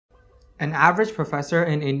An average professor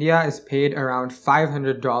in India is paid around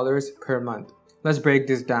 $500 per month. Let's break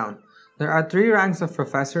this down. There are three ranks of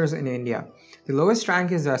professors in India. The lowest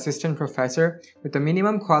rank is the assistant professor with a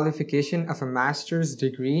minimum qualification of a master's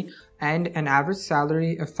degree and an average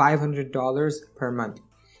salary of $500 per month.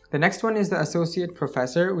 The next one is the associate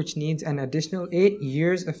professor, which needs an additional 8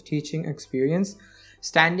 years of teaching experience,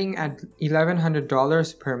 standing at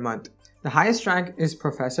 $1,100 per month. The highest rank is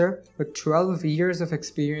professor with 12 years of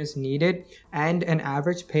experience needed and an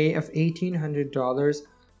average pay of $1,800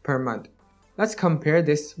 per month. Let's compare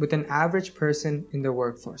this with an average person in the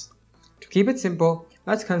workforce. To keep it simple,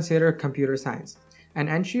 let's consider computer science. An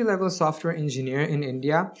entry-level software engineer in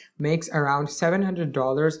India makes around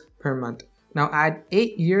 $700 per month. Now add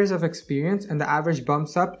 8 years of experience and the average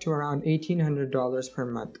bumps up to around $1,800 per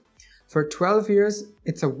month. For 12 years,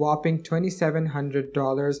 it's a whopping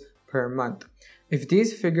 $2,700 per month. If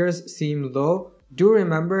these figures seem low, do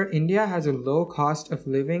remember India has a low cost of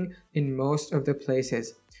living in most of the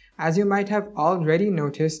places. As you might have already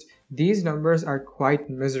noticed, these numbers are quite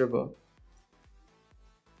miserable.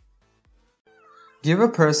 Give a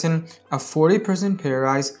person a 40% pay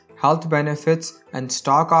rise, health benefits, and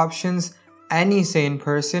stock options, any sane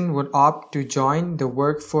person would opt to join the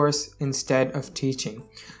workforce instead of teaching.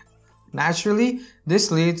 Naturally,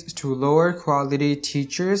 this leads to lower quality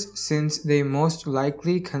teachers since they most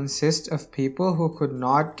likely consist of people who could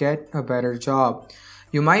not get a better job.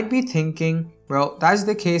 You might be thinking, well, that's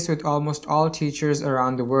the case with almost all teachers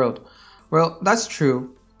around the world. Well, that's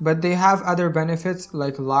true, but they have other benefits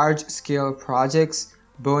like large-scale projects,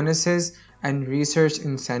 bonuses, and research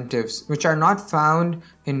incentives, which are not found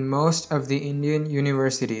in most of the Indian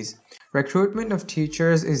universities. Recruitment of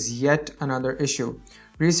teachers is yet another issue.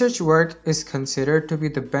 Research work is considered to be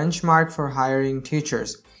the benchmark for hiring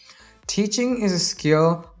teachers. Teaching is a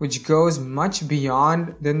skill which goes much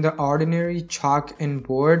beyond than the ordinary chalk and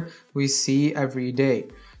board we see every day.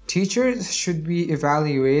 Teachers should be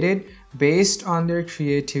evaluated based on their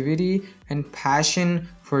creativity and passion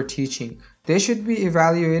for teaching. They should be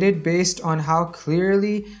evaluated based on how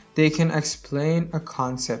clearly they can explain a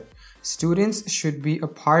concept. Students should be a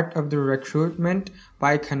part of the recruitment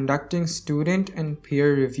by conducting student and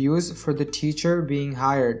peer reviews for the teacher being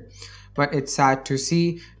hired. But it's sad to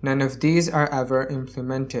see none of these are ever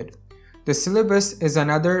implemented. The syllabus is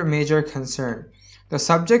another major concern. The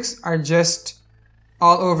subjects are just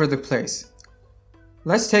all over the place.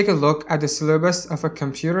 Let's take a look at the syllabus of a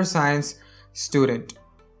computer science student.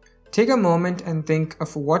 Take a moment and think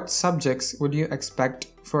of what subjects would you expect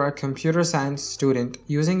for a computer science student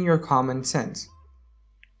using your common sense.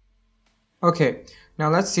 Okay, now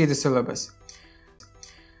let's see the syllabus.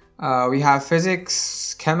 We have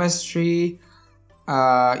physics, chemistry,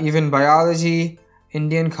 even biology,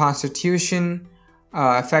 Indian Constitution,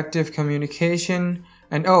 effective communication,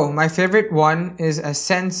 and oh, my favorite one is a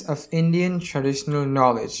sense of Indian traditional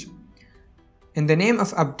knowledge. In the name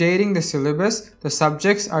of updating the syllabus, the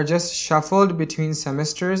subjects are just shuffled between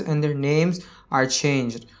semesters and their names are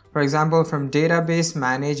changed. For example, from database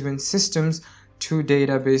management systems to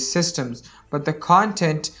database systems. But the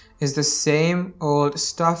content is the same old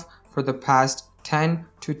stuff for the past 10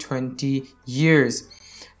 to 20 years.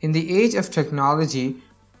 In the age of technology,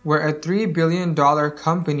 where a $3 billion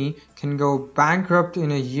company can go bankrupt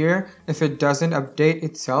in a year if it doesn't update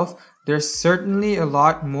itself, there's certainly a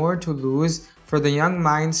lot more to lose for the young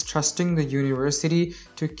minds trusting the university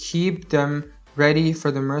to keep them ready for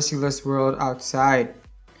the merciless world outside.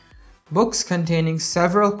 Books containing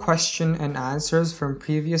several question and answers from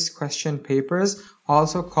previous question papers,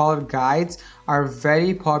 also called guides, are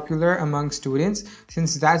very popular among students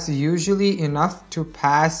since that's usually enough to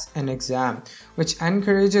pass an exam, which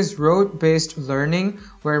encourages rote-based learning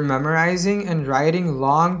where memorizing and writing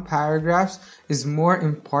long paragraphs is more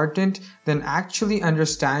important than actually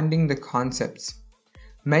understanding the concepts.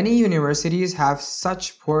 Many universities have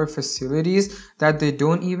such poor facilities that they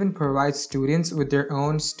don't even provide students with their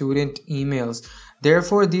own student emails.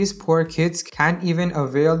 Therefore, these poor kids can't even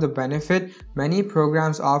avail the benefit many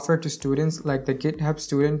programs offer to students like the GitHub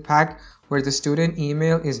Student Pack, where the student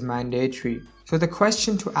email is mandatory. So the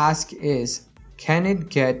question to ask is, can it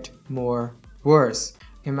get more worse?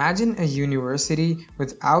 Imagine a university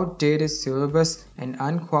with outdated syllabus and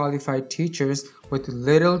unqualified teachers with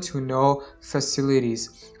little to no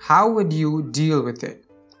facilities. How would you deal with it?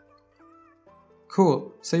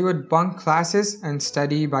 Cool, so you would bunk classes and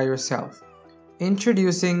study by yourself.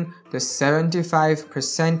 Introducing the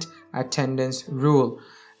 75% attendance rule.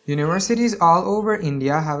 Universities all over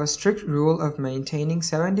India have a strict rule of maintaining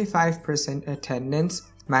 75% attendance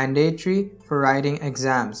mandatory for writing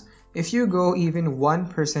exams. If you go even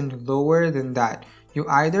 1% lower than that, you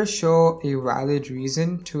either show a valid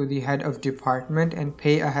reason to the head of department and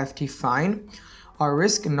pay a hefty fine, or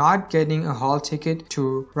risk not getting a hall ticket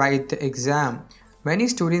to write the exam. Many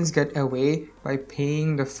students get away by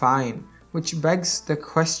paying the fine, which begs the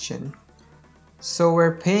question, so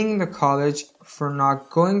we're paying the college for not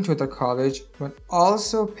going to the college, but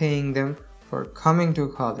also paying them for coming to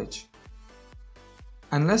college.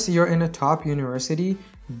 Unless you're in a top university,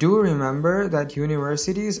 do remember that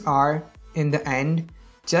universities are, in the end,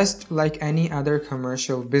 just like any other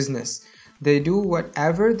commercial business. They do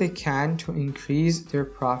whatever they can to increase their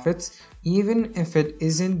profits, even if it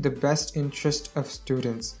isn't the best interest of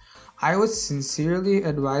students. I would sincerely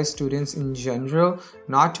advise students in general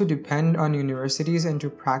not to depend on universities and to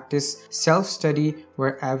practice self-study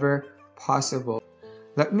wherever possible.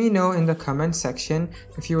 Let me know in the comment section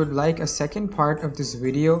if you would like a second part of this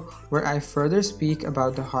video where I further speak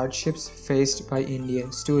about the hardships faced by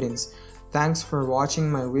Indian students. Thanks for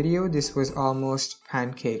watching my video. This was Almost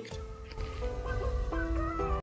Pancaked.